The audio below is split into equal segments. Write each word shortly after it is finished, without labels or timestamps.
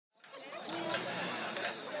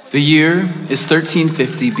The year is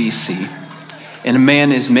 1350 BC, and a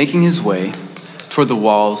man is making his way toward the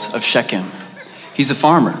walls of Shechem. He's a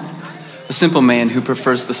farmer, a simple man who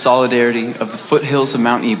prefers the solidarity of the foothills of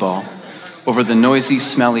Mount Ebal over the noisy,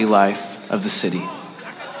 smelly life of the city.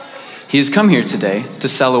 He has come here today to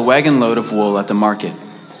sell a wagon load of wool at the market.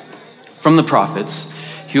 From the profits,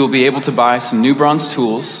 he will be able to buy some new bronze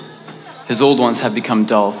tools. His old ones have become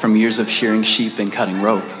dull from years of shearing sheep and cutting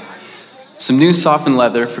rope. Some new softened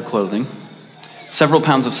leather for clothing, several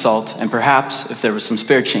pounds of salt, and perhaps, if there was some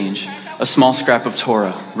spare change, a small scrap of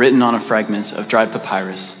Torah written on a fragment of dried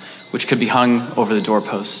papyrus, which could be hung over the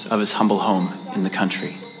doorpost of his humble home in the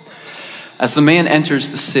country. As the man enters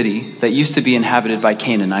the city that used to be inhabited by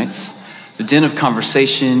Canaanites, the din of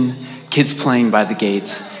conversation, kids playing by the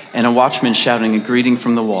gate, and a watchman shouting a greeting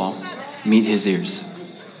from the wall meet his ears.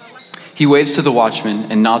 He waves to the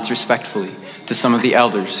watchman and nods respectfully to some of the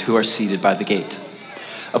elders who are seated by the gate.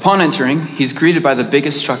 Upon entering, he's greeted by the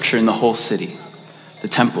biggest structure in the whole city, the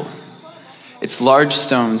temple. Its large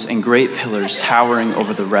stones and great pillars towering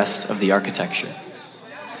over the rest of the architecture.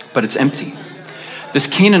 But it's empty. This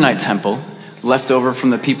Canaanite temple, left over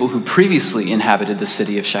from the people who previously inhabited the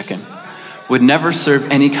city of Shechem, would never serve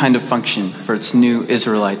any kind of function for its new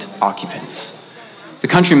Israelite occupants. The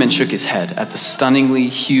countryman shook his head at the stunningly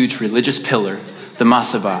huge religious pillar, the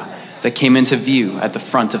Masabah, that came into view at the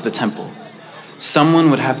front of the temple. Someone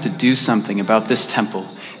would have to do something about this temple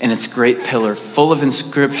and its great pillar full of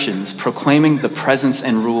inscriptions proclaiming the presence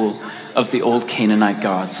and rule of the old Canaanite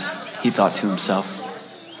gods, he thought to himself.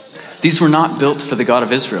 These were not built for the God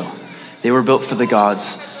of Israel. They were built for the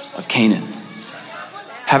gods of Canaan.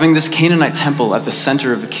 Having this Canaanite temple at the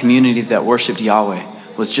center of a community that worshiped Yahweh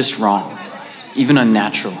was just wrong, even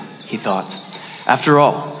unnatural, he thought. After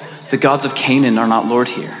all, the gods of Canaan are not Lord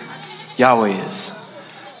here. Yahweh is.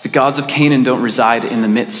 The gods of Canaan don't reside in the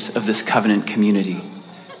midst of this covenant community.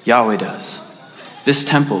 Yahweh does. This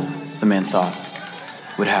temple, the man thought,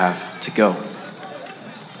 would have to go.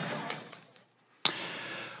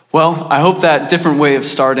 Well, I hope that different way of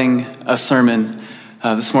starting a sermon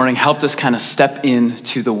this morning helped us kind of step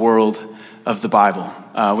into the world of the Bible,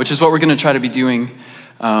 which is what we're going to try to be doing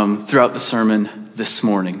throughout the sermon this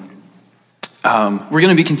morning. We're going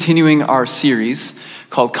to be continuing our series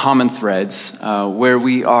called Common Threads, where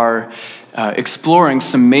we are exploring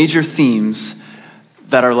some major themes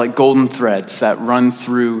that are like golden threads that run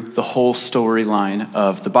through the whole storyline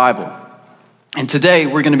of the Bible. And today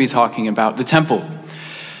we're going to be talking about the temple.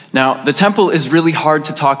 Now, the temple is really hard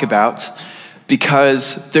to talk about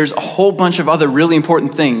because there's a whole bunch of other really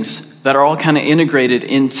important things that are all kind of integrated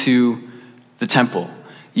into the temple.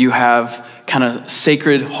 You have kind of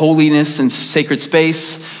sacred holiness and sacred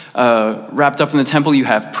space wrapped up in the temple. You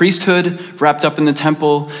have priesthood wrapped up in the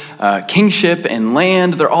temple, kingship and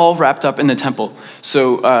land, they're all wrapped up in the temple.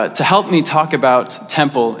 So to help me talk about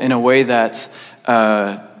temple in a way that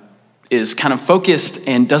is kind of focused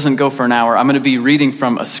and doesn't go for an hour, I'm going to be reading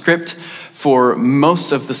from a script for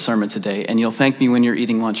most of the sermon today, and you'll thank me when you're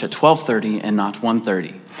eating lunch at 12:30 and not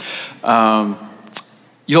 1:30.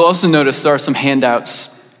 You'll also notice there are some handouts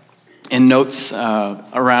and notes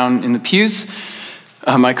around in the pews.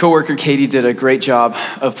 My coworker Katie did a great job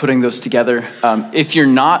of putting those together. If you're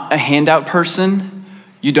not a handout person,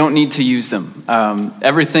 you don't need to use them.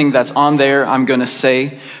 Everything that's on there, I'm going to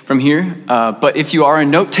say from here. But if you are a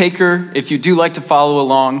note taker, if you do like to follow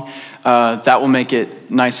along, that will make it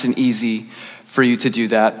nice and easy for you to do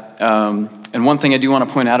that. And one thing I do want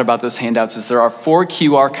to point out about those handouts is there are 4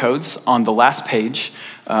 QR codes on the last page.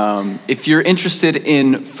 If you're interested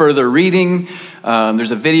in further reading,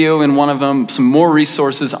 there's a video in one of them, some more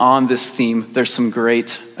resources on this theme. There's some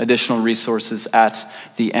great additional resources at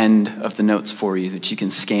the end of the notes for you that you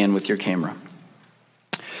can scan with your camera.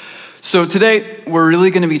 So today, we're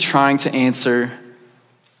really going to be trying to answer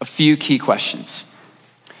a few key questions.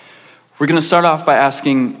 We're going to start off by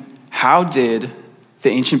asking, how did the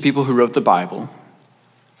ancient people who wrote the Bible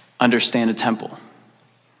understand a temple?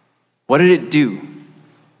 What did it do?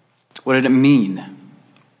 What did it mean?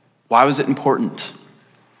 Why was it important?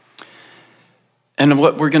 And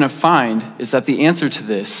what we're going to find is that the answer to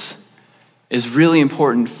this is really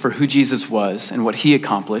important for who Jesus was and what he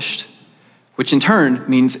accomplished, which in turn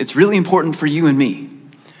means it's really important for you and me.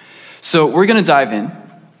 So we're going to dive in,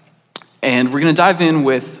 and we're going to dive in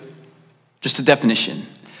with just a definition.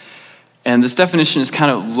 And this definition is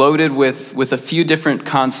kind of loaded with a few different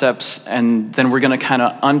concepts, and then we're going to kind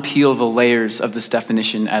of unpeel the layers of this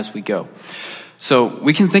definition as we go. So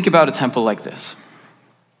we can think about a temple like this: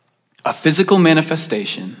 a physical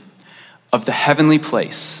manifestation of the heavenly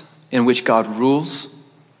place in which God rules,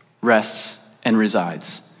 rests, and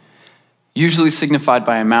resides, usually signified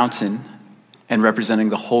by a mountain and representing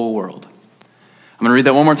the whole world. I'm going to read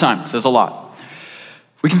that one more time because there's a lot.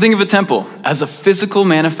 We can think of a temple as a physical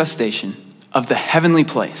manifestation of the heavenly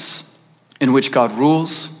place in which God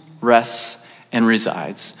rules, rests, and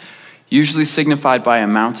resides, usually signified by a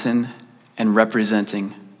mountain and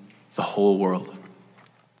representing the whole world.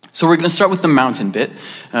 So we're going to start with the mountain bit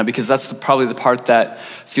because that's probably the part that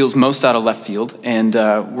feels most out of left field. And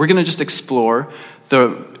we're going to just explore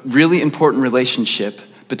the really important relationship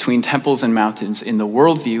between temples and mountains in the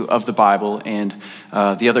worldview of the Bible and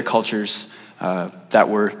the other cultures that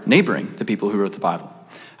were neighboring the people who wrote the Bible.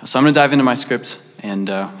 So I'm going to dive into my script and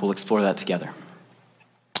we'll explore that together.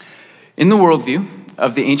 In the worldview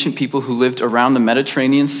of the ancient people who lived around the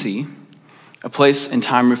Mediterranean Sea, a place and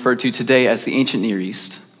time referred to today as the ancient Near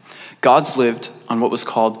East, gods lived on what was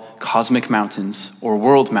called cosmic mountains or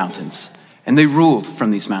world mountains, and they ruled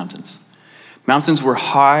from these mountains. Mountains were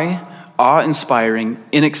high, awe-inspiring,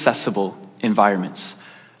 inaccessible environments,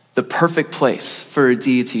 the perfect place for a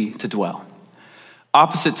deity to dwell.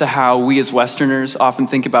 Opposite to how we as Westerners often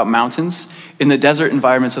think about mountains, in the desert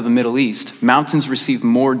environments of the Middle East, mountains receive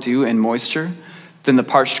more dew and moisture than the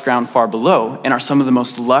parched ground far below and are some of the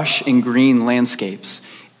most lush and green landscapes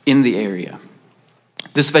in the area.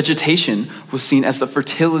 This vegetation was seen as the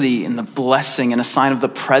fertility and the blessing and a sign of the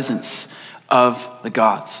presence of the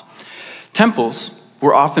gods. Temples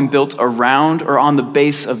were often built around or on the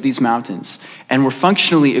base of these mountains and were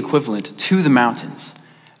functionally equivalent to the mountains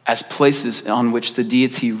as places on which the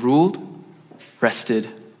deity ruled, rested,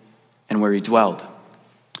 and where he dwelled.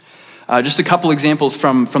 Just a couple examples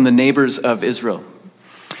from the neighbors of Israel.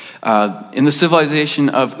 In the civilization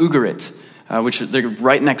of Ugarit, which they're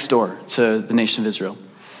right next door to the nation of Israel,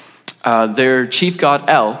 their chief god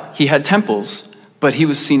El, he had temples, but he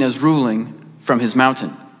was seen as ruling from his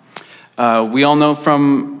mountain. We all know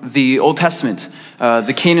from the Old Testament,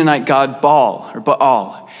 the Canaanite god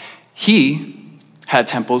Baal. He had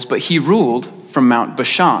temples, but he ruled from Mount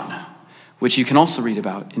Bashan, which you can also read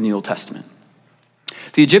about in the Old Testament.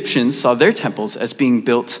 The Egyptians saw their temples as being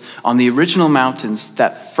built on the original mountains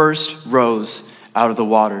that first rose out of the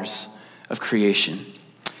waters of creation.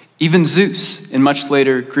 Even Zeus, in much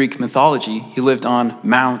later Greek mythology, he lived on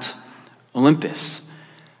Mount Olympus.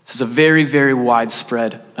 This is a very, very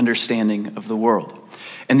widespread understanding of the world.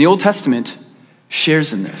 And the Old Testament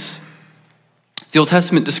shares in this. The Old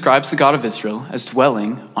Testament describes the God of Israel as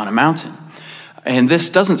dwelling on a mountain. And this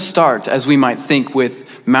doesn't start, as we might think, with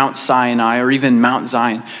Mount Sinai or even Mount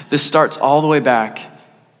Zion. This starts all the way back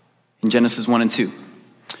in Genesis 1 and 2.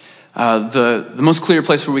 The most clear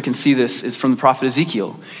place where we can see this is from the prophet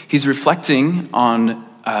Ezekiel. He's reflecting on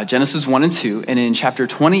Genesis 1 and 2, and in chapter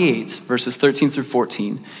 28, verses 13 through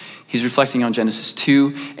 14, he's reflecting on Genesis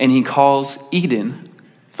 2, and he calls Eden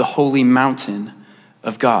the holy mountain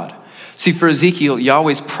of God. See, for Ezekiel,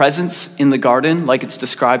 Yahweh's presence in the garden, like it's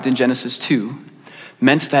described in Genesis 2,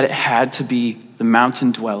 meant that it had to be the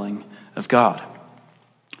mountain dwelling of God.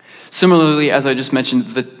 Similarly, as I just mentioned,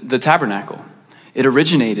 the tabernacle, it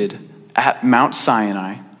originated at Mount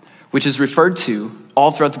Sinai, which is referred to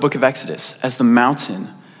all throughout the book of Exodus as the mountain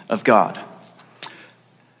of God.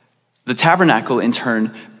 The tabernacle, in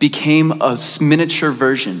turn, became a miniature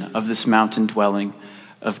version of this mountain dwelling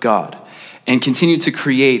of God and continued to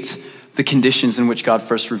create the conditions in which God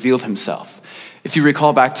first revealed himself. If you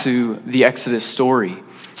recall back to the Exodus story,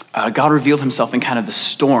 God revealed himself in kind of the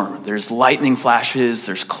storm. There's lightning flashes,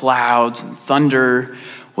 there's clouds and thunder.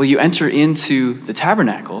 Well, you enter into the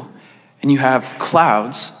tabernacle and you have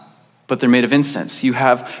clouds, but they're made of incense. You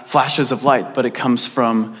have flashes of light, but it comes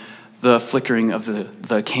from the flickering of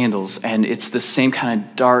the candles. And it's the same kind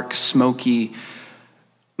of dark, smoky,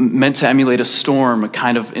 meant to emulate a storm, a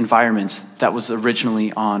kind of environment that was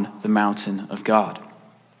originally on the mountain of God.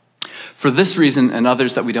 For this reason and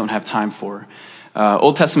others that we don't have time for,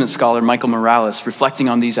 Old Testament scholar Michael Morales, reflecting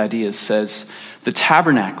on these ideas, says, the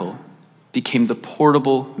tabernacle became the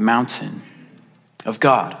portable mountain of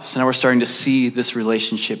God. So now we're starting to see this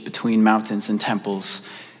relationship between mountains and temples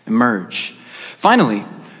emerge. Finally,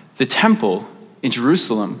 the temple in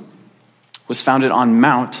Jerusalem was founded on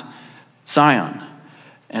Mount Zion.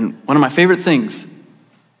 And one of my favorite things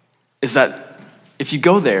is that if you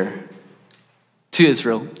go there to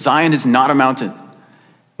Israel, Zion is not a mountain,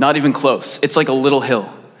 not even close. It's like a little hill.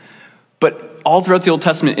 But all throughout the Old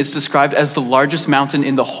Testament, it's described as the largest mountain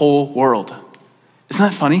in the whole world. Isn't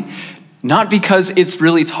that funny? Not because it's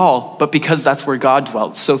really tall, but because that's where God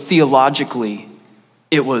dwelt. So theologically,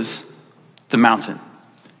 it was the mountain,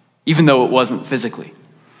 even though it wasn't physically.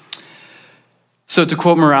 So to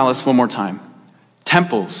quote Morales one more time,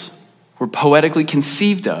 temples were poetically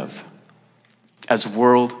conceived of as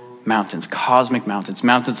world mountains, cosmic mountains,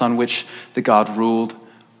 mountains on which the God ruled,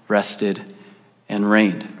 rested, and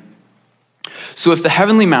reigned. So if the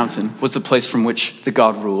heavenly mountain was the place from which the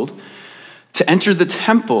God ruled, to enter the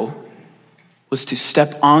temple was to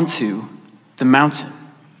step onto the mountain,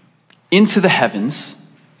 into the heavens,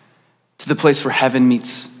 to the place where heaven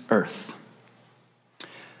meets earth.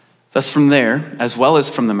 Thus from there, as well as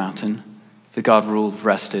from the mountain, the God ruled,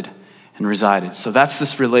 rested, and resided. So that's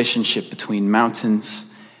this relationship between mountains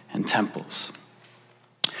and temples.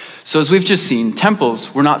 So as we've just seen,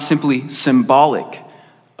 temples were not simply symbolic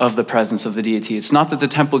of the presence of the deity. It's not that the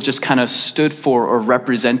temple just kind of stood for or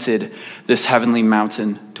represented this heavenly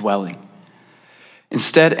mountain dwelling.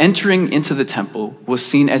 Instead, entering into the temple was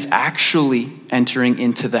seen as actually entering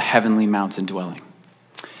into the heavenly mountain dwelling.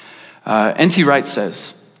 N.T. Wright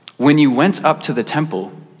says, when you went up to the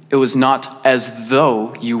temple, it was not as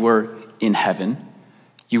though you were in heaven,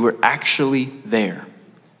 you were actually there.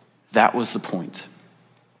 That was the point.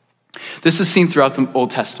 This is seen throughout the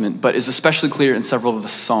Old Testament, but is especially clear in several of the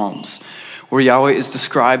Psalms, where Yahweh is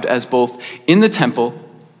described as both in the temple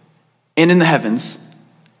and in the heavens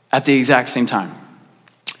at the exact same time.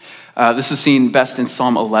 This is seen best in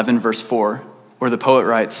Psalm 11, verse 4, where the poet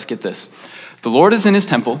writes, get this, the Lord is in his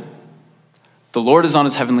temple, the Lord is on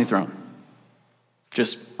his heavenly throne.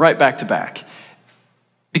 Just right back to back.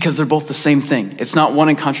 Because they're both the same thing. It's not one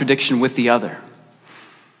in contradiction with the other.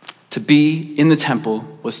 To be in the temple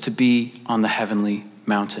was to be on the heavenly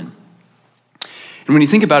mountain. And when you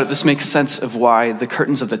think about it, this makes sense of why the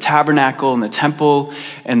curtains of the tabernacle and the temple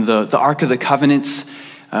and the Ark of the Covenant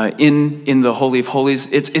in the Holy of Holies,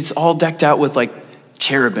 it's all decked out with like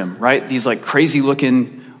cherubim, right? These like crazy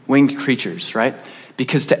looking winged creatures, right?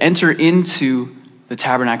 Because to enter into the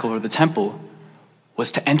tabernacle or the temple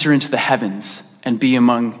was to enter into the heavens and be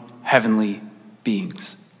among heavenly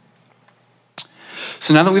beings.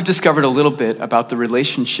 So now that we've discovered a little bit about the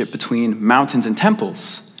relationship between mountains and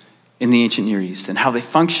temples in the ancient Near East and how they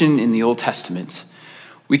function in the Old Testament,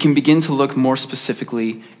 we can begin to look more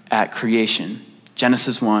specifically at creation,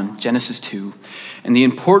 Genesis 1, Genesis 2, and the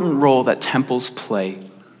important role that temples play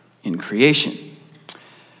in creation.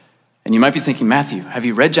 And you might be thinking, Matthew, have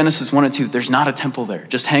you read Genesis 1 and 2? There's not a temple there.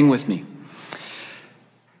 Just hang with me.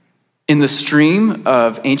 In the stream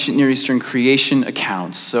of ancient Near Eastern creation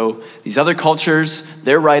accounts, so these other cultures,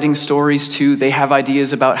 they're writing stories too. They have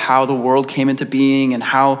ideas about how the world came into being and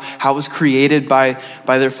how it was created by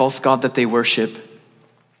their false god that they worship.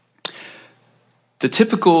 The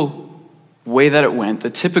typical way that it went, the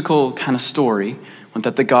typical kind of story, went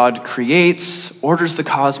that the God creates, orders the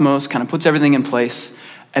cosmos, kind of puts everything in place,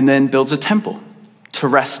 and then builds a temple to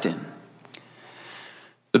rest in.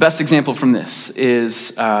 The best example from this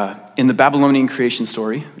is in the Babylonian creation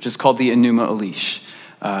story, which is called the Enuma Elish.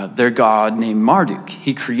 Their god named Marduk.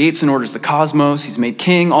 He creates and orders the cosmos. He's made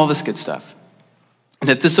king, all this good stuff. And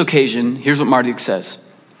at this occasion, here's what Marduk says.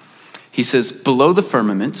 He says, below the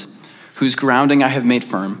firmament, whose grounding I have made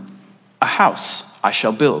firm, a house I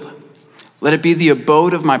shall build. Let it be the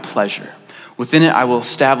abode of my pleasure. Within it I will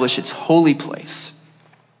establish its holy place.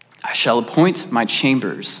 I shall appoint my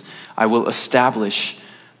chambers. I will establish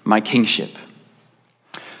my kingship.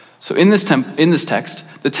 So in this text,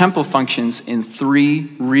 the temple functions in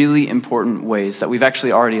three really important ways that we've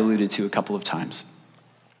actually already alluded to a couple of times.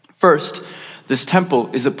 First, this temple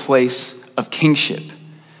is a place of kingship.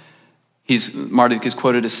 Marduk is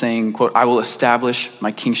quoted as saying, quote, I will establish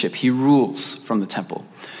my kingship. He rules from the temple.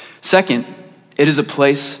 Second, it is a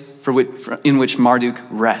place in which Marduk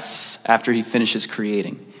rests after he finishes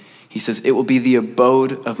creating. He says, it will be the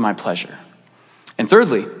abode of my pleasure. And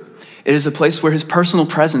thirdly, it is the place where his personal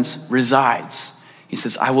presence resides. He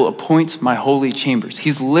says, I will appoint my holy chambers.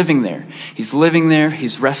 He's living there. He's living there,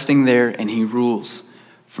 he's resting there, and he rules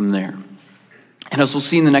from there. And as we'll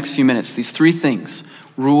see in the next few minutes, these three things,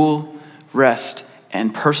 rule, rest,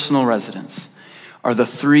 and personal residence, are the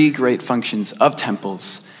three great functions of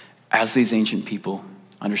temples as these ancient people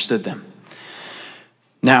understood them.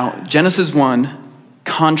 Now, Genesis 1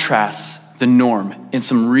 contrasts the norm in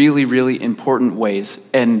some really, really important ways,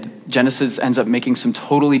 and Genesis ends up making some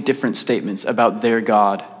totally different statements about their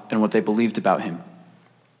God and what they believed about him.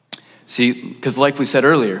 See, because like we said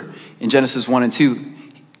earlier, in Genesis 1 and 2,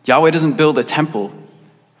 Yahweh doesn't build a temple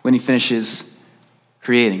when he finishes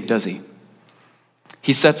creating, does he?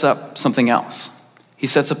 He sets up something else. He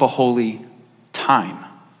sets up a holy time,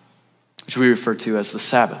 which we refer to as the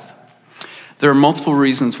Sabbath. There are multiple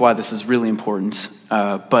reasons why this is really important,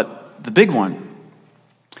 but the big one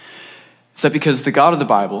is that because the God of the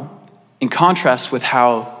Bible, in contrast with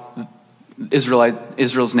how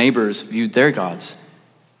Israel's neighbors viewed their gods,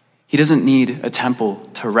 He doesn't need a temple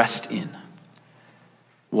to rest in.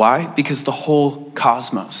 Why? Because the whole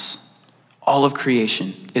cosmos, all of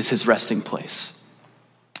creation, is his resting place.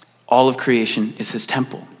 All of creation is his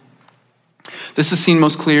temple. This is seen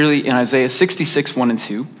most clearly in Isaiah 66, 1 and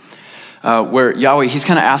 2, where Yahweh, he's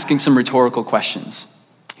kind of asking some rhetorical questions.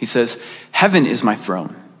 He says, heaven is my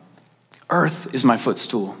throne. Earth is my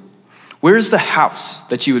footstool. Where is the house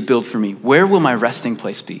that you would build for me? Where will my resting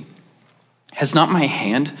place be? Has not my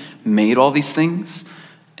hand made all these things?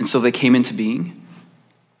 And so they came into being.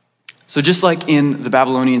 So just like in the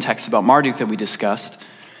Babylonian text about Marduk that we discussed,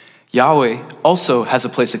 Yahweh also has a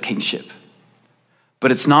place of kingship.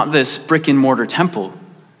 But it's not this brick and mortar temple.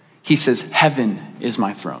 He says, heaven is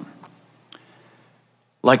my throne.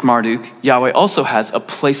 Like Marduk, Yahweh also has a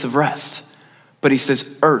place of rest. But he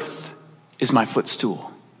says, earth is my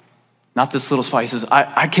footstool. Not this little spot. He says,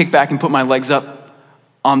 I kick back and put my legs up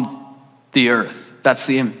on the earth. That's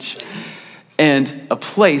the image. And a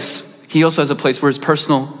place, he also has a place where his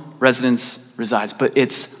personal residence resides, but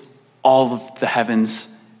it's all of the heavens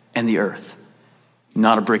and the earth,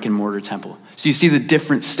 not a brick and mortar temple. So you see the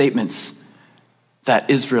different statements that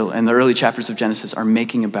Israel and the early chapters of Genesis are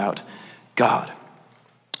making about God.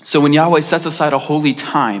 So when Yahweh sets aside a holy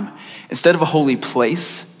time instead of a holy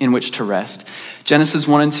place in which to rest, Genesis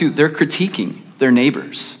 1 and 2, they're critiquing their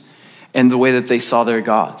neighbors and the way that they saw their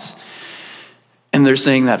gods. And they're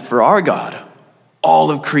saying that for our God,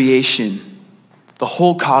 all of creation, the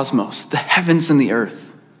whole cosmos, the heavens and the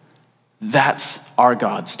earth, that's our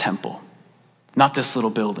God's temple, not this little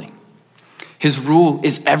building. His rule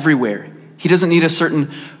is everywhere. He doesn't need a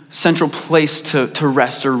certain central place to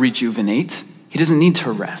rest or rejuvenate. He doesn't need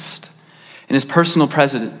to rest. And his personal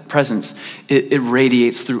presence, it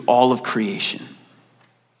radiates through all of creation.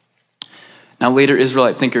 Now later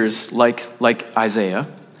Israelite thinkers like Isaiah,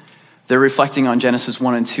 they're reflecting on Genesis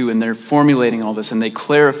 1 and 2, and they're formulating all this, and they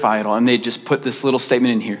clarify it all, and they just put this little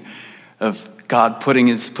statement in here of God putting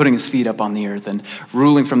his feet up on the earth and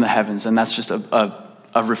ruling from the heavens, and that's just a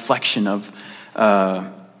reflection of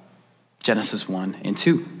Genesis 1 and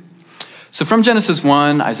 2. So from Genesis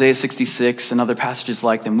 1, Isaiah 66, and other passages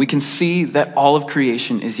like them, we can see that all of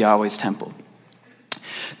creation is Yahweh's temple.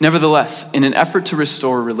 Nevertheless, in an effort to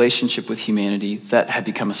restore a relationship with humanity that had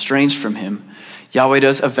become estranged from him, Yahweh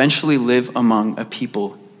does eventually live among a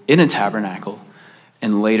people in a tabernacle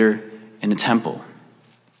and later in a temple.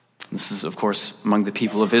 This is, of course, among the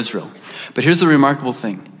people of Israel. But here's the remarkable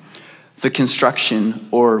thing. The construction,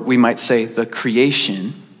 or we might say the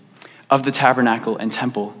creation of the tabernacle and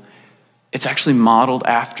temple, it's actually modeled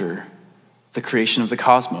after the creation of the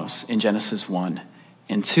cosmos in Genesis 1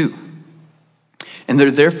 and 2. And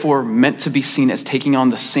they're therefore meant to be seen as taking on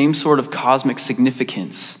the same sort of cosmic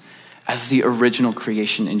significance as the original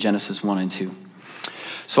creation in Genesis 1 and 2.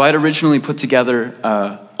 So I had originally put together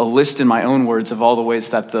a list in my own words of all the ways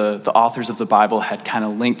that the authors of the Bible had kind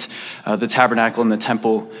of linked the tabernacle and the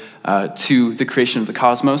temple to the creation of the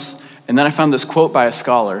cosmos. And then I found this quote by a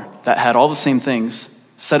scholar that had all the same things,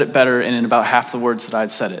 said it better, and in about half the words that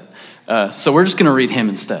I'd said it. So we're just going to read him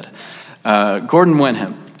instead. Gordon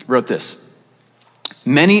Wenham wrote this.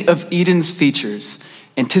 Many of Eden's features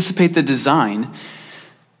anticipate the design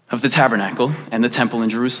of the tabernacle and the temple in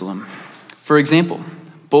Jerusalem. For example,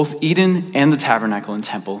 both Eden and the tabernacle and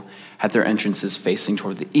temple had their entrances facing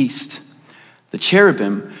toward the east. The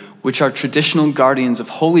cherubim, which are traditional guardians of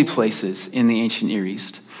holy places in the ancient Near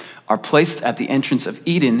East, are placed at the entrance of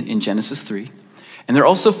Eden in Genesis 3, and they're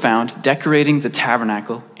also found decorating the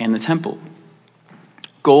tabernacle and the temple.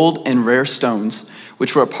 Gold and rare stones,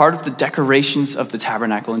 which were a part of the decorations of the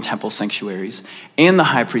tabernacle and temple sanctuaries and the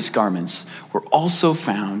high priest's garments, were also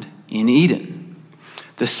found in Eden.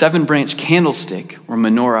 The 7-branch candlestick, or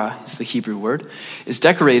menorah is the Hebrew word, is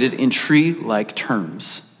decorated in tree-like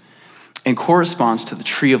terms and corresponds to the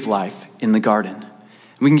tree of life in the garden.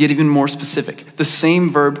 We can get even more specific. The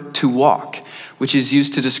same verb to walk, which is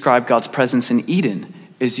used to describe God's presence in Eden,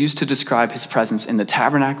 is used to describe his presence in the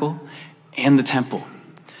tabernacle and the temple.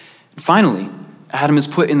 And finally, Adam is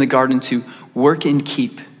put in the garden to work and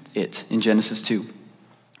keep it in Genesis 2,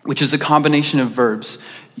 which is a combination of verbs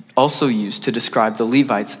also used to describe the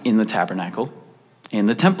Levites in the tabernacle and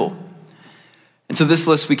the temple. And to this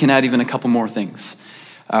list, we can add even a couple more things.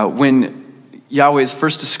 When Yahweh is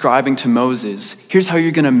first describing to Moses, here's how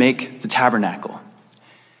you're going to make the tabernacle.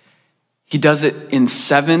 He does it in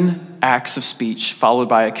 7 acts of speech, followed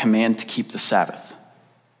by a command to keep the Sabbath.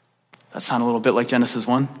 That sound a little bit like Genesis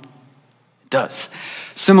 1? It does.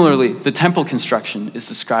 Similarly, the temple construction is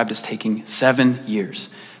described as taking 7 years.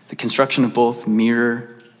 The construction of both mirror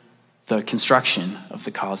the construction of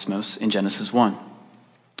the cosmos in Genesis 1.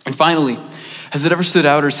 And finally, has it ever stood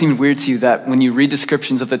out or seemed weird to you that when you read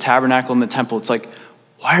descriptions of the tabernacle and the temple, it's like,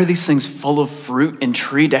 why are these things full of fruit and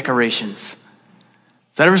tree decorations?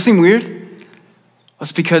 Does that ever seem weird? Well,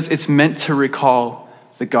 it's because it's meant to recall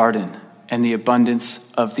the garden and the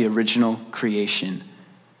abundance of the original creation,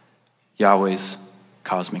 Yahweh's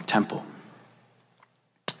cosmic temple.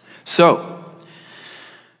 So,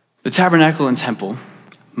 the tabernacle and temple,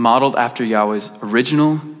 modeled after Yahweh's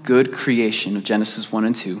original good creation of Genesis 1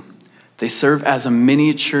 and 2, they serve as a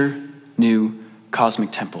miniature new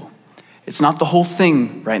cosmic temple. It's not the whole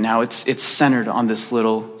thing right now. It's centered on this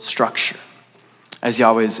little structure as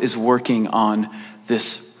Yahweh is working on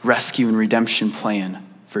this rescue and redemption plan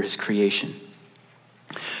for his creation.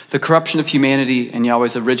 The corruption of humanity and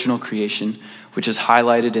Yahweh's original creation, which is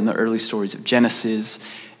highlighted in the early stories of Genesis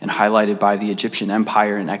and highlighted by the Egyptian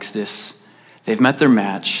Empire in Exodus, they've met their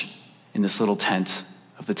match in this little tent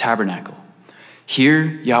of the tabernacle. Here,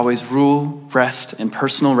 Yahweh's rule, rest, and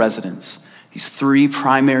personal residence, these three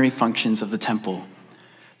primary functions of the temple,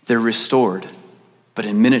 they're restored, but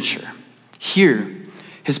in miniature. Here,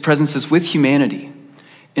 his presence is with humanity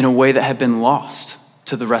in a way that had been lost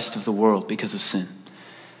to the rest of the world because of sin.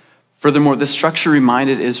 Furthermore, this structure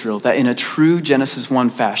reminded Israel that in a true Genesis 1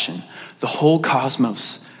 fashion, the whole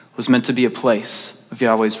cosmos was meant to be a place of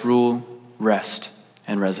Yahweh's rule, rest,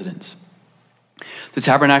 and residence. The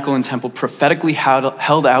tabernacle and temple prophetically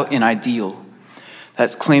held out an ideal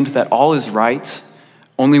that claimed that all is right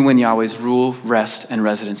only when Yahweh's rule, rest, and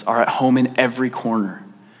residence are at home in every corner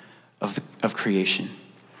of creation.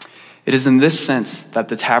 It is in this sense that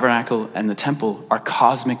the tabernacle and the temple are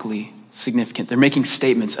cosmically significant. They're making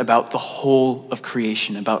statements about the whole of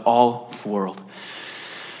creation, about all of the world.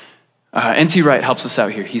 N.T. Wright helps us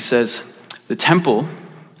out here. He says, the temple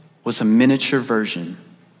was a miniature version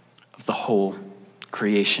of the whole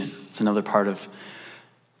creation. It's another part of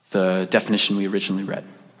the definition we originally read.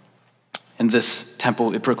 And this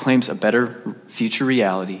temple, it proclaims a better future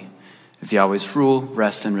reality of Yahweh's rule,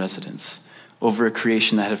 rest, and residence over a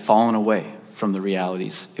creation that had fallen away from the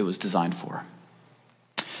realities it was designed for.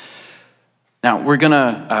 Now, we're going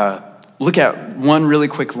to look at one really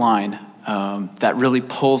quick line that really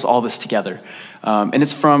pulls all this together. And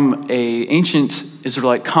it's from an ancient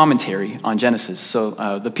Israelite commentary on Genesis.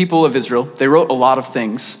 So the people of Israel, they wrote a lot of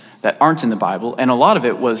things that aren't in the Bible, and a lot of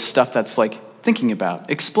it was stuff that's like thinking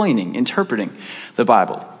about, explaining, interpreting the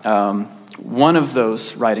Bible. One of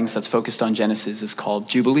those writings that's focused on Genesis is called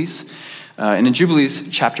Jubilees. And in Jubilees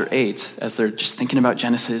chapter 8, as they're just thinking about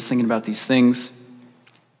Genesis, thinking about these things,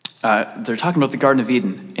 they're talking about the Garden of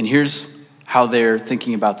Eden. And here's how they're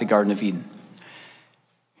thinking about the Garden of Eden.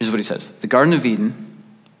 Here's what he says. The Garden of Eden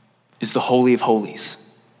is the Holy of Holies.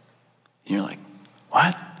 And you're like,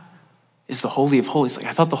 what is the Holy of Holies? Like,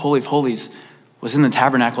 I thought the Holy of Holies was in the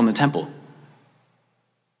tabernacle and the temple.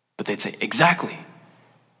 But they'd say, exactly.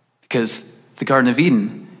 Because the Garden of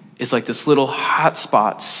Eden is like this little hot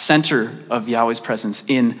spot, center of Yahweh's presence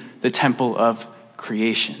in the temple of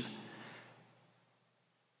creation.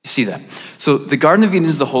 You see that? So the Garden of Eden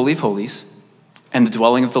is the Holy of Holies and the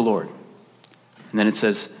dwelling of the Lord. And then it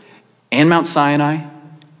says, and Mount Sinai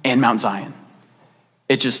and Mount Zion.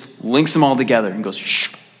 It just links them all together and goes,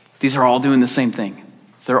 shh. These are all doing the same thing.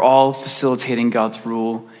 They're all facilitating God's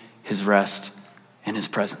rule, his rest, and his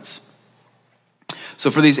presence.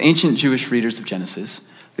 So for these ancient Jewish readers of Genesis,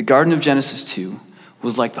 the Garden of Genesis 2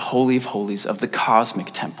 was like the Holy of Holies of the cosmic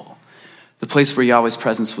temple, the place where Yahweh's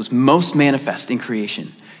presence was most manifest in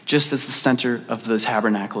creation, just as the center of the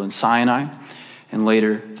tabernacle in Sinai and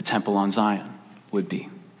later the temple on Zion would be.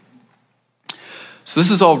 So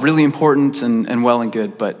this is all really important and well and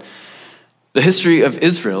good, but the history of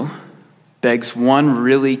Israel begs one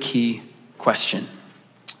really key question,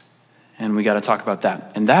 and we got to talk about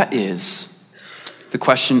that, and that is the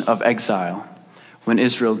question of exile when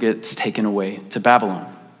Israel gets taken away to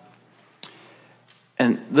Babylon.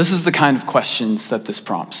 And this is the kind of questions that this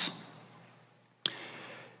prompts.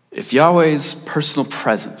 If Yahweh's personal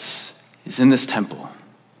presence is in this temple,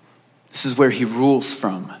 this is where he rules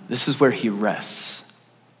from, this is where he rests,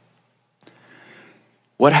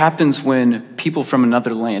 what happens when people from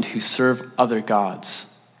another land who serve other gods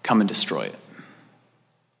come and destroy it?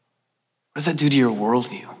 What does that do to your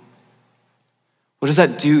worldview? What does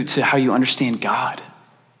that do to how you understand God?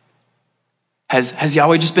 Has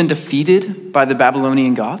Yahweh just been defeated by the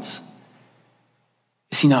Babylonian gods?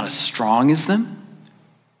 Is he not as strong as them?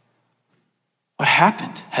 What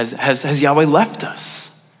happened? Has Yahweh left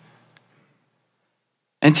us?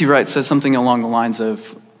 N.T. Wright says something along the lines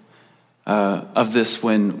of this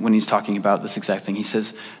when he's talking about this exact thing. He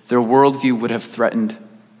says, their worldview would have threatened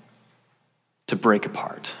to break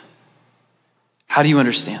apart. How do you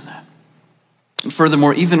understand that? And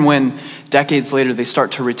furthermore, even when decades later they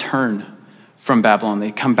start to return from Babylon,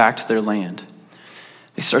 they come back to their land,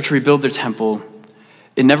 they start to rebuild their temple,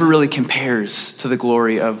 it never really compares to the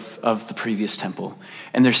glory of the previous temple.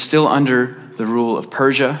 And they're still under the rule of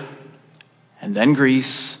Persia, and then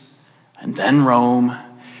Greece, and then Rome.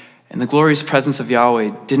 And the glorious presence of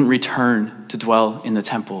Yahweh didn't return to dwell in the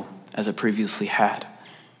temple as it previously had.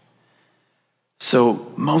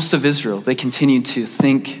 So most of Israel, they continued to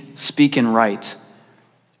think, speak, and write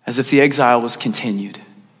as if the exile was continued,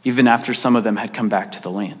 even after some of them had come back to the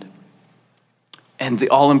land. And the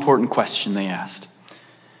all-important question they asked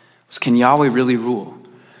was, can Yahweh really rule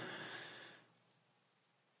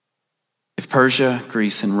if Persia,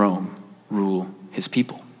 Greece, and Rome rule his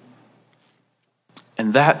people?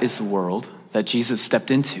 And that is the world that Jesus stepped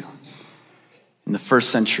into in the first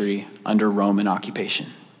century under Roman occupation,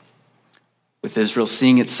 with Israel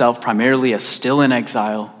seeing itself primarily as still in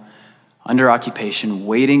exile, under occupation,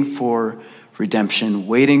 waiting for redemption,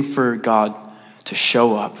 waiting for God to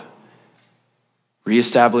show up,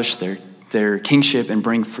 reestablish their kingship, and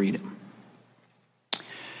bring freedom.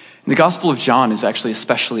 And the Gospel of John is actually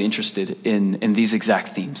especially interested in these exact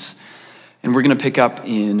themes. And we're going to pick up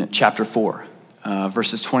in chapter 4,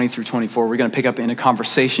 verses 20 through 24. We're going to pick up in a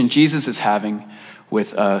conversation Jesus is having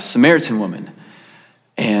with a Samaritan woman.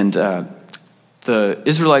 And the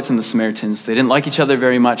Israelites and the Samaritans, they didn't like each other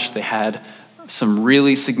very much. They had some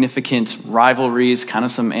really significant rivalries, kind of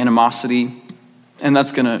some animosity, and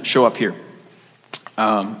that's going to show up here.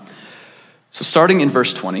 So starting in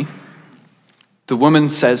verse 20, the woman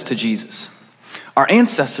says to Jesus, "Our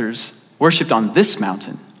ancestors worshipped on this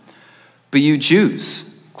mountain, but you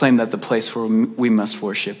Jews claim that the place where we must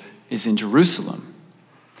worship is in Jerusalem."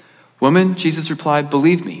 "Woman," Jesus replied,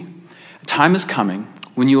 "believe me, a time is coming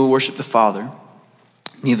when you will worship the Father,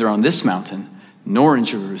 neither on this mountain nor in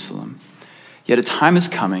Jerusalem. Yet a time is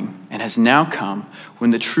coming and has now come when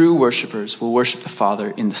the true worshipers will worship the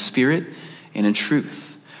Father in the Spirit and in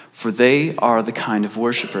truth, for they are the kind of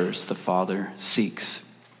worshipers the Father seeks.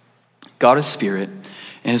 God is Spirit,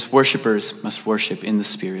 and his worshipers must worship in the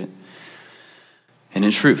Spirit and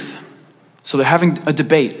in truth." So they're having a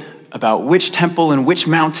debate about which temple and which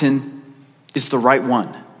mountain is the right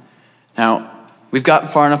one. Now, we've gotten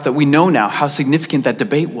far enough that we know now how significant that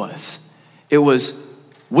debate was. It was,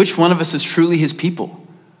 which one of us is truly his people?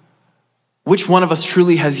 Which one of us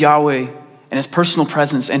truly has Yahweh and his personal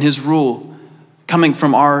presence and his rule coming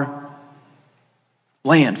from our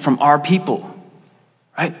land, from our people,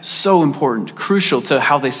 right? So important, crucial to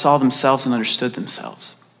how they saw themselves and understood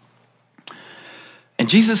themselves. And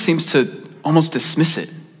Jesus seems to almost dismiss it,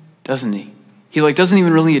 doesn't he? He doesn't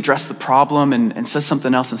even really address the problem and says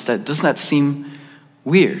something else instead. Doesn't that seem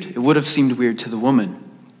weird? It would have seemed weird to the woman.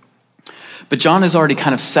 But John has already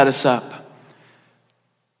kind of set us up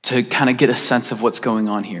to kind of get a sense of what's going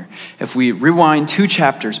on here. If we rewind 2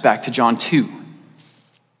 chapters back to John 2,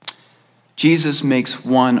 Jesus makes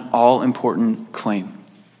one all-important claim.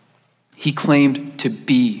 He claimed to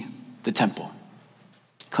be the temple.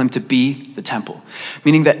 Claimed to be the temple.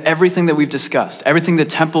 Meaning that everything that we've discussed, everything the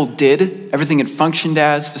temple did, everything it functioned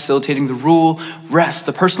as, facilitating the rule, rest,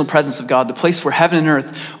 the personal presence of God, the place where heaven and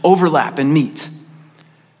earth overlap and meet,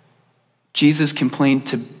 Jesus proclaimed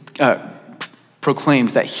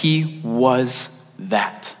that he was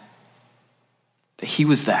that. That he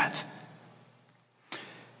was that.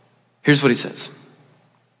 Here's what he says.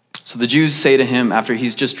 So the Jews say to him, after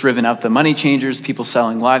he's just driven out the money changers, people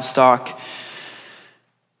selling livestock,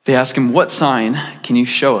 they ask him, "What sign can you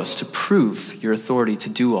show us to prove your authority to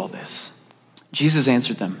do all this?" Jesus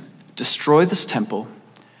answered them, "Destroy this temple,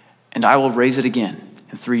 and I will raise it again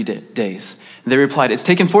in 3 days." And they replied, "It's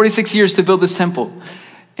taken 46 years to build this temple,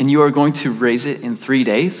 and you are going to raise it in 3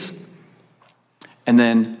 days?" And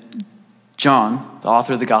then John, the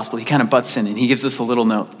author of the gospel, he kind of butts in and he gives us a little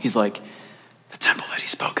note. He's like, the temple that he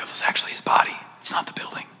spoke of was actually his body. It's not the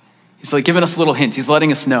building. He's like giving us a little hint. He's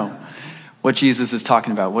letting us know what Jesus is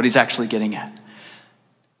talking about, what he's actually getting at.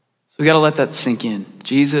 So we got to let that sink in.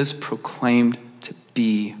 Jesus proclaimed to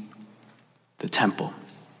be the temple.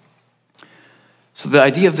 So the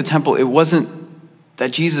idea of the temple, it wasn't that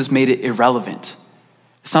Jesus made it irrelevant.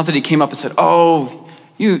 It's not that he came up and said, "Oh,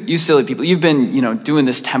 you silly people, you've been, doing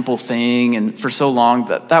this temple thing and for so long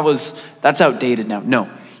that's outdated now." No,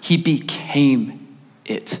 he became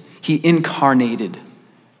it. He incarnated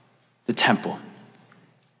the temple.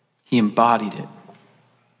 He embodied it.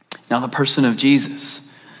 Now the person of Jesus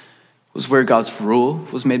was where God's rule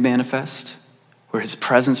was made manifest, where his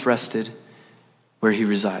presence rested, where he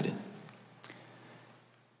resided.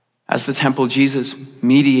 As the temple, Jesus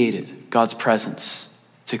mediated God's presence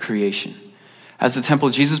to creation. As the temple,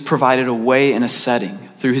 Jesus provided a way and a setting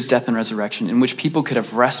through his death and resurrection in which people could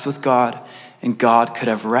have rest with God and God could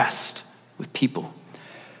have rest with people.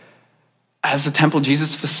 As the temple,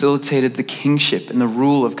 Jesus facilitated the kingship and the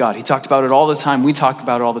rule of God. He talked about it all the time. We talk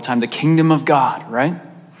about it all the time, the kingdom of God, right?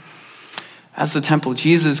 As the temple,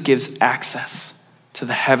 Jesus gives access to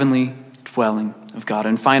the heavenly dwelling of God.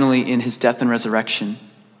 And finally, in his death and resurrection,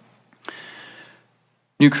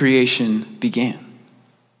 new creation began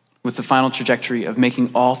with the final trajectory of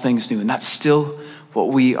making all things new. And that's still what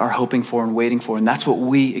we are hoping for and waiting for. And that's what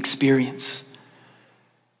we experience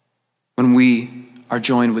when we are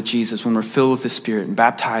joined with Jesus, when we're filled with the Spirit and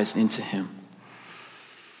baptized into him.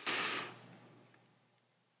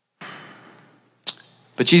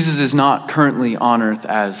 But Jesus is not currently on earth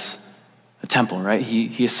as a temple, right?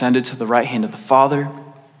 He ascended to the right hand of the Father,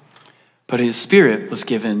 but his Spirit was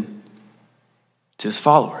given to his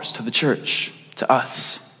followers, to the church, to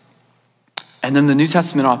us. And then the New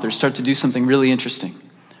Testament authors start to do something really interesting.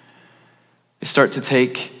 They start to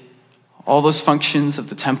take all those functions of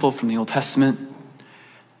the temple from the Old Testament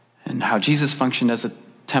and how Jesus functioned as a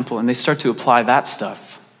temple, and they start to apply that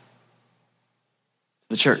stuff to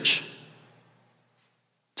the church.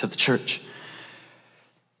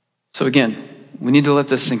 So again, we need to let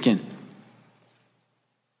this sink in.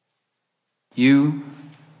 You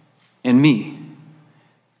and me,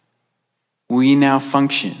 we now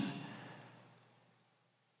function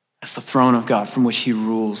as the throne of God from which he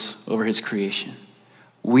rules over his creation.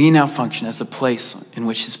 We now function as the place in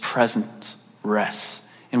which his presence rests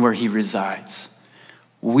and where he resides.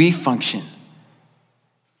 We function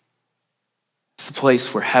as the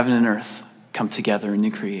place where heaven and earth come together in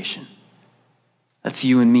new creation. That's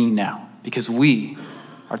you and me now, because we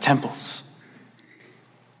are temples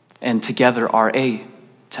and together are a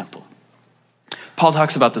temple. Paul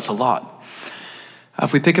talks about this a lot.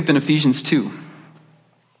 If we pick up in Ephesians 2,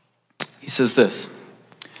 he says this: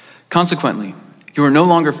 consequently, you are no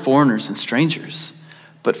longer foreigners and strangers,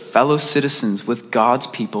 but fellow citizens with God's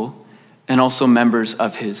people and also members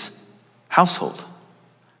of his household,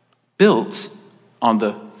 built on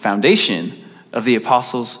the foundation of the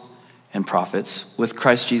apostles and prophets, with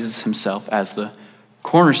Christ Jesus himself as the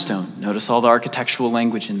cornerstone. Notice all the architectural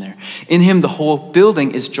language in there. In him, the whole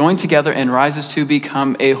building is joined together and rises to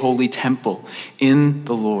become a holy temple in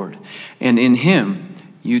the Lord. And in him,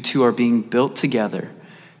 you two are being built together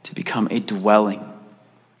to become a dwelling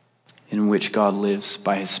in which God lives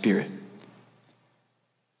by his Spirit.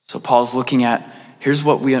 So Paul's looking at, here's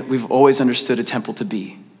what we've always understood a temple to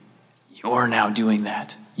be. You're now doing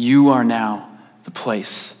that. You are now the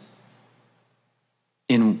place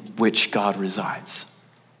in which God resides.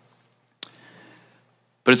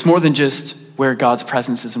 But it's more than just where God's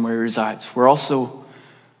presence is and where he resides. We're also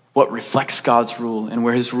what reflects God's rule and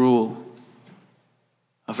where his rule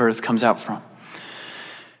of earth comes out from.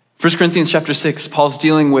 1 Corinthians chapter 6, Paul's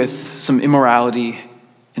dealing with some immorality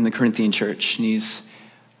in the Corinthian church. And he's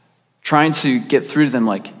trying to get through to them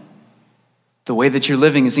like, the way that you're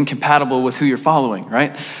living is incompatible with who you're following,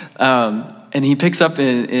 right? And he picks up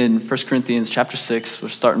in 1 Corinthians chapter 6, we'll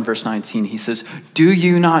start in verse 19. He says, do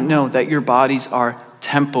you not know that your bodies are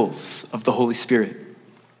temples of the Holy Spirit,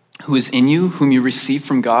 who is in you, whom you receive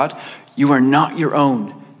from God? You are not your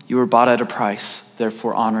own. You were bought at a price.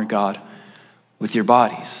 Therefore, honor God with your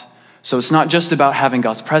bodies. So it's not just about having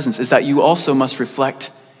God's presence, it's that you also must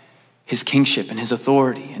reflect his kingship and his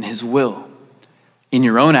authority and his will in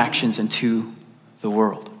your own actions and to the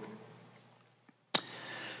world.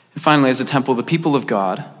 And finally, as a temple, the people of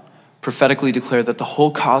God prophetically declare that the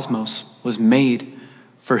whole cosmos was made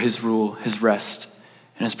for his rule, his rest,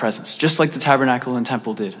 and his presence, just like the tabernacle and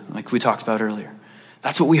temple did, like we talked about earlier.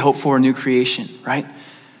 That's what we hope for in new creation, right?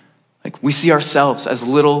 Like we see ourselves as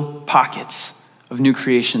little pockets of new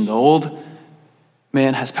creation. The old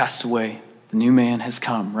man has passed away. The new man has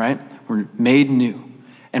come, right? We're made new.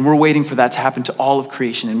 And we're waiting for that to happen to all of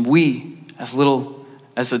creation. And we, as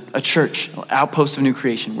a church, an outpost of new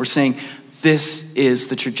creation, we're saying this is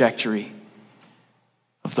the trajectory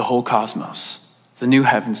of the whole cosmos, the new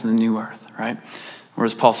heavens and the new earth, right?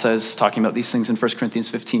 Whereas Paul says, talking about these things in 1 Corinthians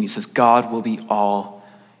 15, he says, God will be all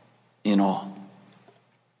in all.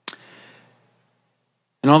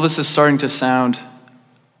 And all this is starting to sound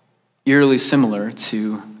eerily similar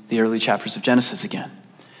to the early chapters of Genesis again.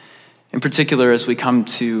 In particular, as we come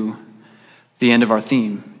to the end of our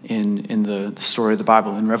theme in the story of the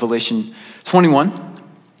Bible, in Revelation 21,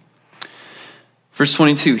 verse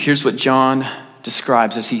 22, here's what John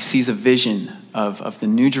describes as he sees a vision of the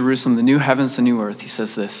new Jerusalem, the new heavens, the new earth. He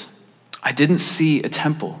says this: I didn't see a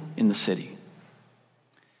temple in the city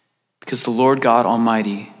because the Lord God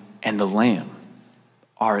Almighty and the Lamb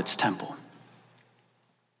are its temple.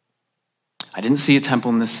 I didn't see a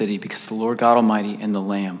temple in this city because the Lord God Almighty and the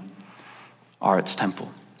Lamb are its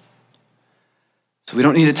temple. So we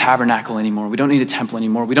don't need a tabernacle anymore. We don't need a temple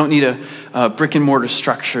anymore. We don't need a brick and mortar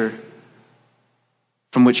structure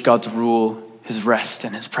from which God's rule, his rest,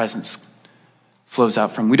 and his presence flows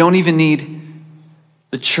out from. We don't even need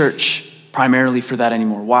the church primarily for that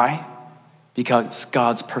anymore. Why? Because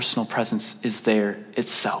God's personal presence is there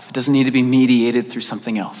itself. It doesn't need to be mediated through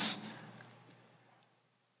something else.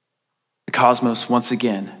 The cosmos, once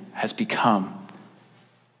again, has become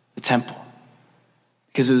the temple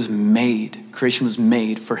because it was made, creation was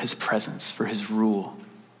made for his presence, for his rule,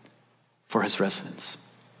 for his residence.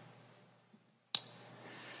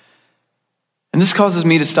 And this causes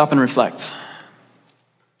me to stop and reflect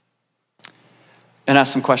and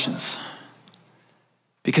ask some questions.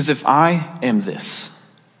 Because if I am this,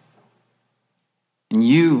 and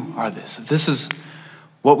you are this, if this is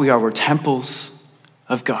what we are, we're temples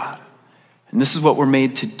of God, and this is what we're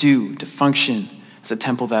made to do, to function as a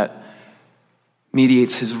temple that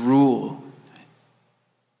mediates his rule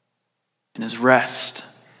and his rest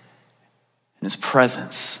and his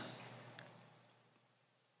presence.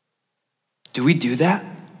 Do we do that?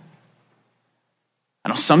 I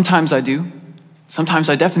know sometimes I do. Sometimes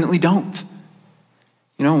I definitely don't.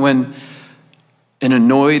 You know, when an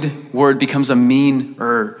annoyed word becomes a mean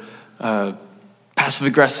or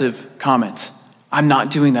passive-aggressive comment, I'm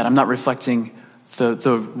not doing that. I'm not reflecting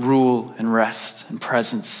the rule and rest and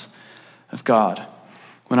presence of God.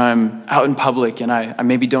 When I'm out in public and I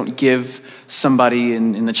maybe don't give somebody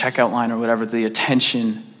in the checkout line or whatever the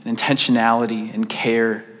attention and intentionality and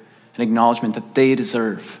care and acknowledgement that they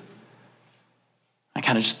deserve, I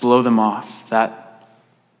kind of just blow them off. That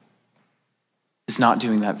is not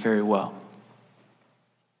doing that very well.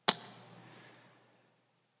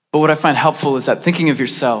 But what I find helpful is that thinking of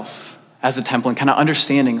yourself as a temple and kind of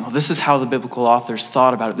understanding, this is how the biblical authors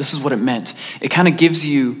thought about it. This is what it meant. It kind of gives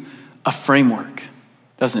you a framework,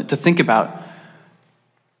 doesn't it, to think about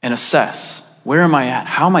and assess. Where am I at?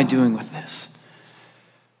 How am I doing with this?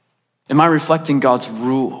 Am I reflecting God's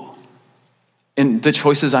rule in the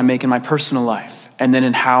choices I make in my personal life and then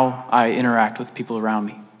in how I interact with people around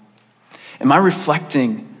me? Am I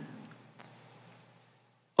reflecting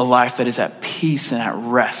a life that is at peace and at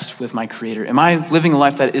rest with my Creator? Am I living a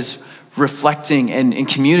life that is reflecting and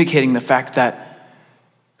communicating the fact that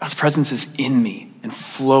God's presence is in me and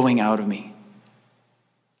flowing out of me?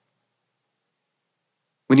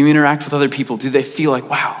 When you interact with other people, do they feel like,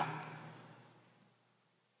 wow,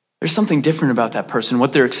 there's something different about that person?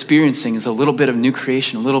 What they're experiencing is a little bit of new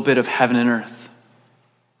creation, a little bit of heaven and earth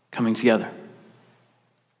coming together.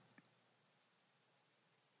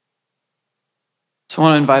 So I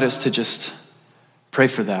want to invite us to just pray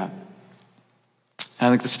for that. And I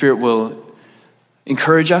think the Spirit will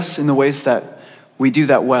encourage us in the ways that we do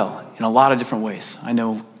that well, in a lot of different ways. I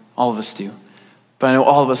know all of us do. But I know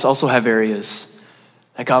all of us also have areas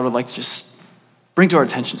that God would like to just bring to our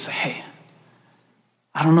attention and say, hey,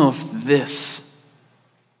 I don't know if this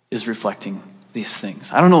is reflecting these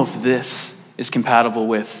things. I don't know if this is compatible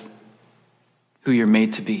with who you're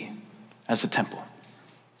made to be as a temple.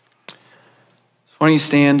 So why don't you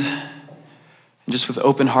stand and just with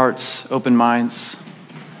open hearts, open minds,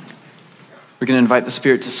 we're going to invite the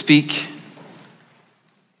Spirit to speak.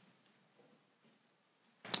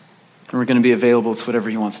 And we're going to be available to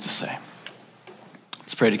whatever he wants to say.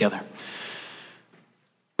 Let's pray together.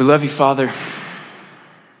 We love you, Father.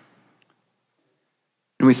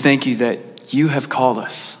 And we thank you that you have called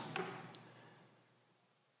us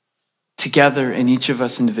together and each of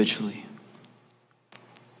us individually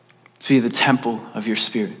to be the temple of your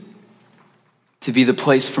Spirit, to be the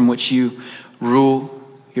place from which you rule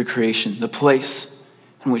your creation, the place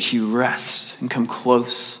in which you rest and come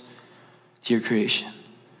close to your creation,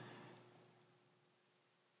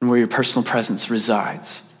 and where your personal presence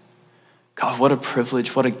resides. God, what a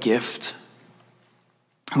privilege, what a gift.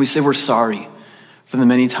 And we say we're sorry for the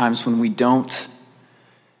many times when we don't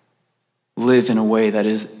live in a way that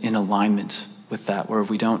is in alignment with that, where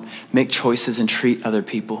we don't make choices and treat other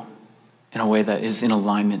people in a way that is in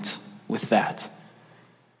alignment with that.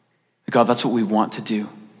 God, that's what we want to do.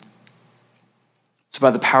 So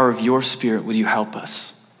by the power of your Spirit, would you help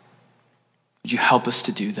us? Would you help us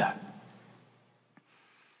to do that?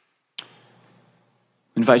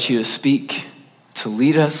 We invite you to speak, to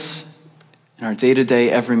lead us in our day-to-day,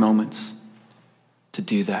 every moment, to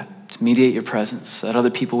do that, to mediate your presence, so that other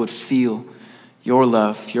people would feel your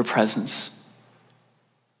love, your presence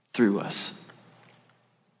through us.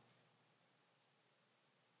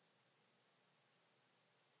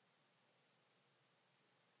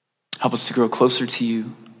 Help us to grow closer to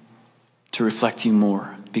you, to reflect you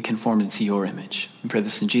more, be conformed into your image. We pray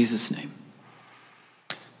this in Jesus' name.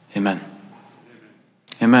 Amen.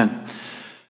 Amen.